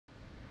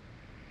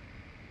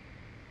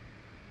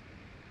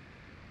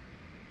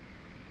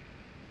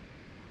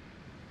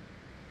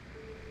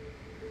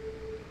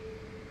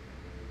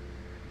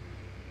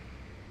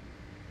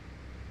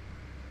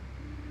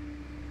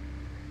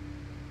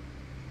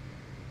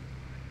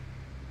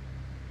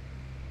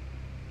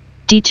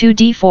d2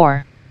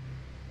 d4.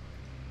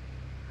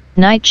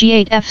 Knight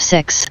g8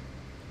 f6.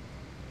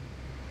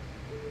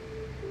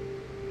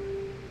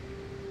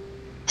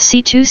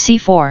 c2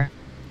 c4.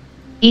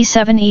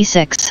 e7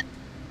 e6.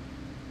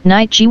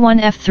 Knight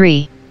g1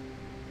 f3.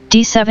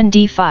 d7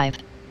 d5.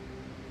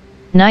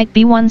 Knight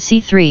b1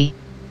 c3.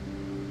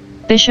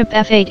 Bishop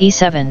f8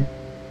 e7.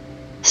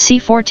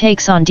 c4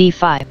 takes on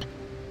d5.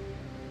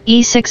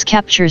 e6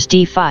 captures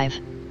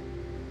d5.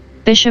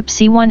 Bishop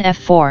c1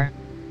 f4.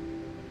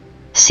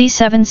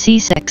 c7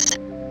 c6.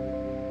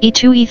 e2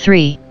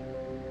 e3.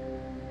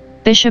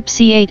 Bishop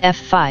c8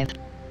 f5.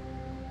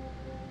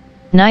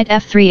 Knight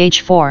f3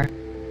 h4.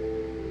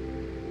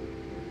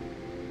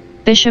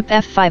 Bishop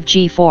f5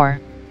 g4.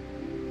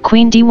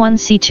 Queen d1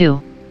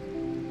 c2.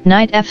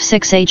 Knight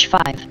f6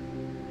 h5.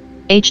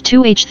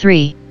 h2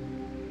 h3.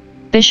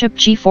 Bishop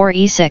g4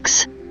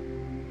 e6.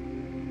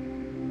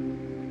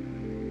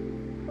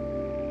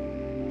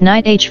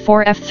 Knight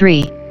h4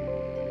 f3.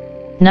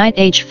 Knight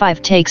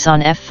h5 takes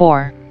on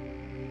f4.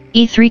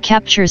 e3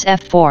 captures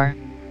f4.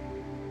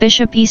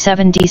 Bishop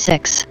e7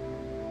 d6.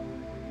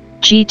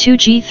 g2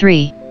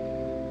 g3.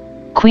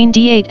 Queen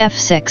d8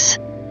 f6.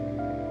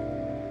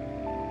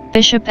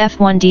 Bishop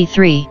f1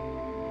 d3.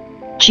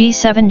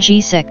 g7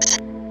 g6.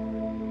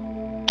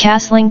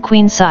 Castling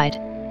queenside.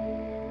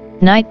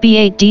 Knight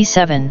b8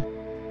 d7.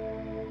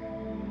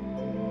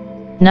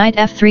 Knight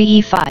f3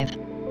 e5.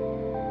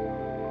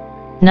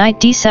 Knight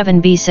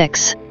d7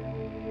 b6.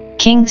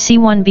 King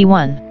c1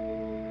 b1.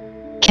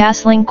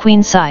 Castling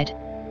queenside.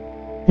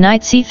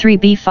 Knight c3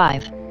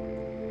 b5.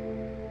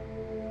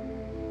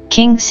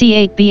 King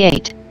c8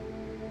 b8.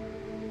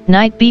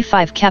 Knight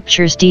b5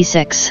 captures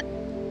d6.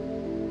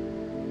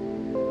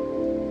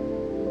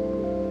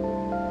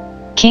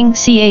 King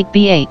c8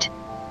 b8.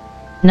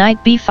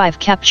 Knight b5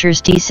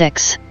 captures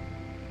d6.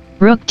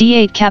 Rook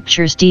d8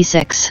 captures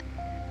d6.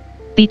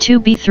 b2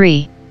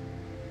 b3.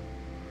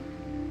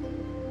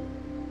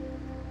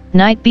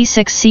 Knight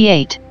b6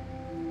 c8.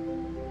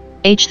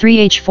 h3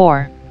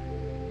 h4.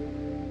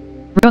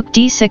 Rook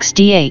d6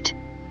 d8.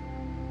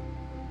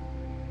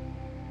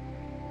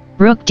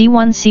 Rook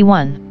d1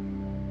 c1.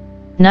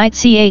 Knight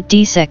c8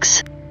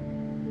 d6.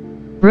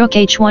 Rook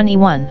h1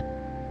 e1.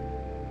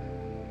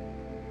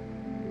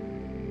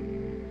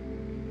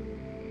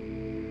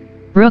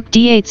 Rook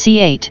d8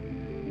 c8.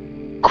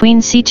 Queen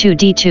c2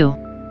 d2.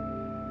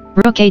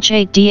 Rook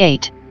h8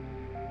 d8.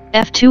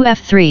 f2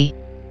 f3.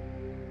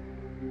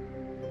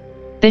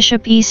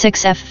 Bishop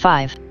e6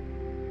 f5.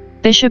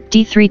 Bishop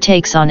d3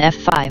 takes on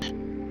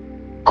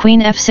f5.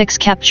 Queen f6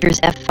 captures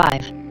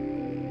f5.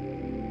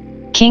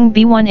 King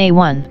b1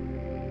 a1.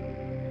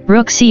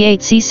 Rook c8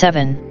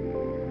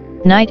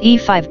 c7. Knight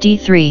e5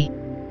 d3.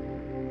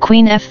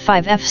 Queen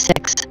f5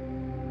 f6.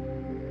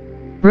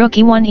 Rook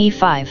e1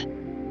 e5.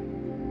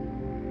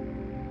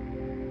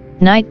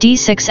 Knight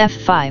d6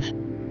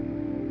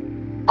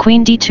 f5.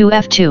 Queen d2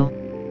 f2.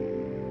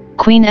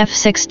 Queen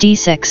f6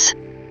 d6.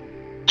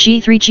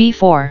 g3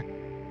 g4.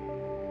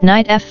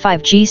 Knight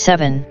f5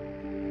 g7.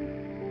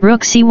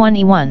 Rook c1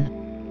 e1.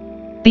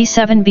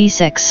 b7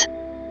 b6.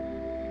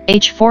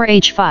 h4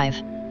 h5.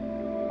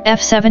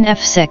 f7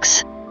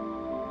 f6.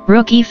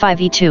 Rook e5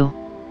 e2.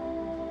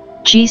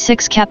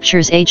 g6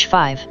 captures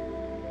h5.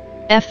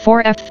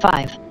 f4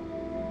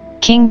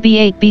 f5. King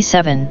b8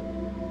 b7.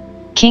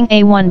 King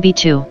a1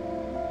 b2.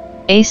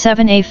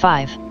 a7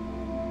 a5.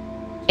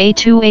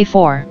 a2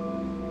 a4.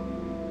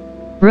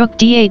 Rook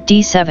d8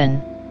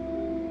 d7.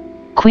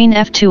 Queen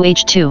f2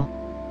 h2.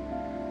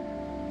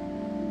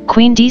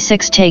 Queen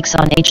d6 takes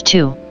on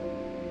h2.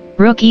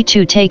 Rook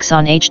e2 takes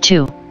on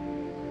h2.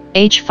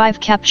 h5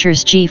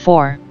 captures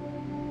g4.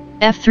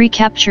 f3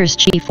 captures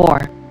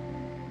g4.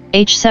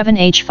 h7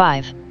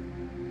 h5.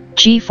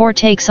 g4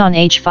 takes on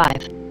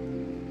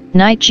h5.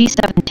 Knight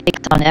g7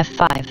 takes on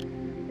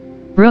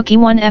f5. Rook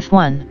e1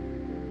 f1.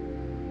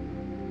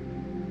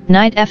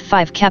 Knight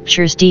f5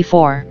 captures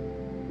d4.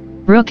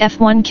 Rook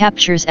f1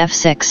 captures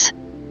f6.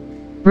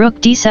 Rook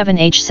d7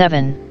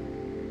 h7.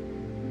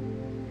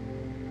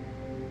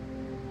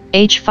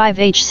 h5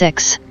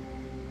 h6.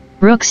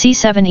 Rook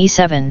c7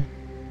 e7.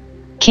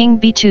 King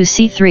b2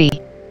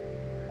 c3.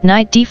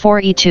 Knight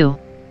d4 e2.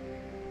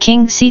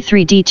 King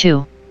c3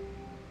 d2.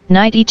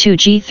 Knight e2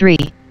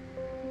 g3.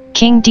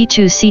 King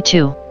d2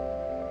 c2.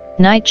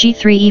 Knight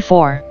g3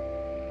 e4.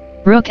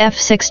 Rook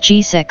f6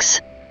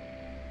 g6.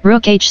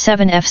 Rook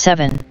h7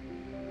 f7.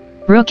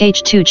 Rook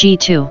h2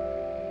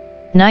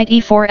 g2. Knight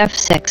e4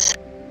 f6.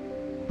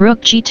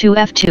 Rook g2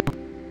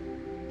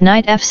 f2.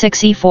 Knight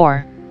f6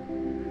 e4.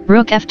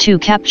 Rook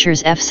f2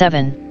 captures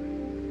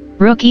f7.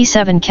 Rook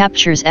e7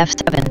 captures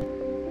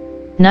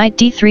f7. Knight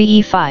d3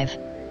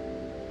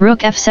 e5. Rook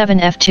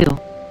f7 f2.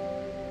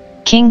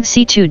 King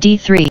c2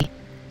 d3.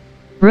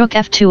 Rook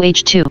f2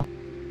 h2.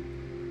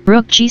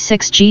 Rook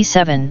g6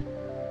 g7.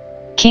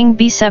 King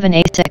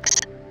b7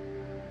 a6.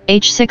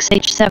 h6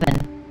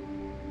 h7.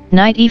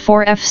 Knight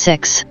e4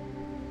 f6.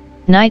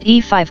 Knight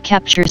e5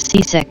 captures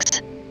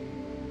c6.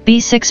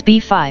 b6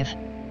 b5.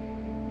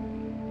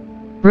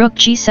 Rook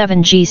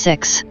g7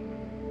 g6.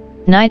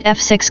 Knight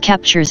f6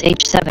 captures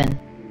h7.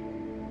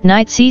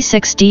 Knight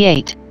c6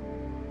 d8.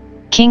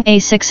 King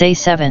a6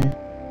 a7.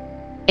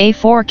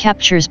 a4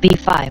 captures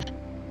b5.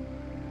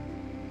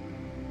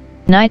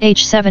 Knight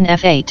h7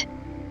 f8.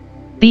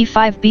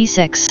 b5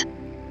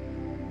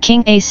 b6.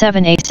 King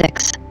a7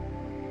 a6.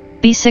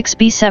 b6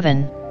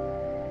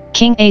 b7.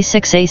 King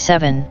a6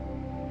 a7.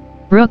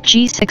 Rook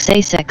g6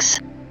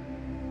 a6.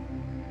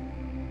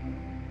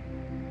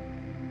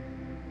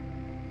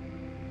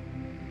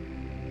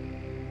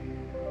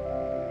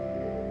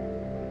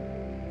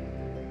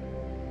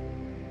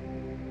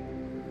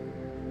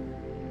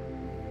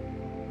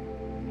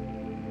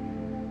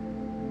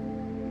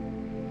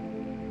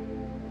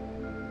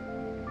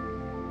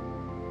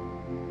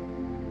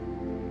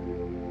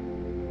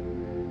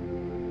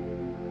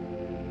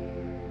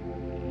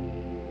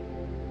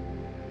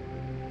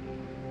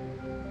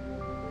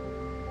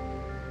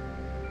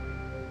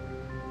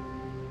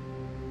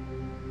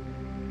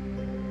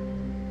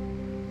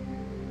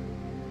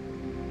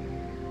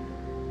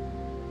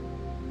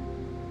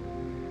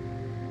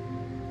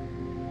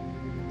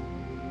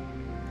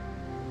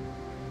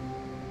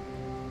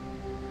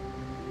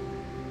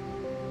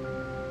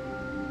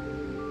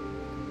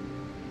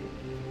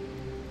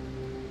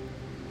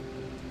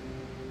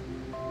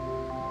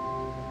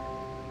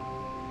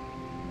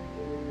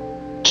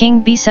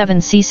 King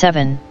b7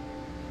 c7.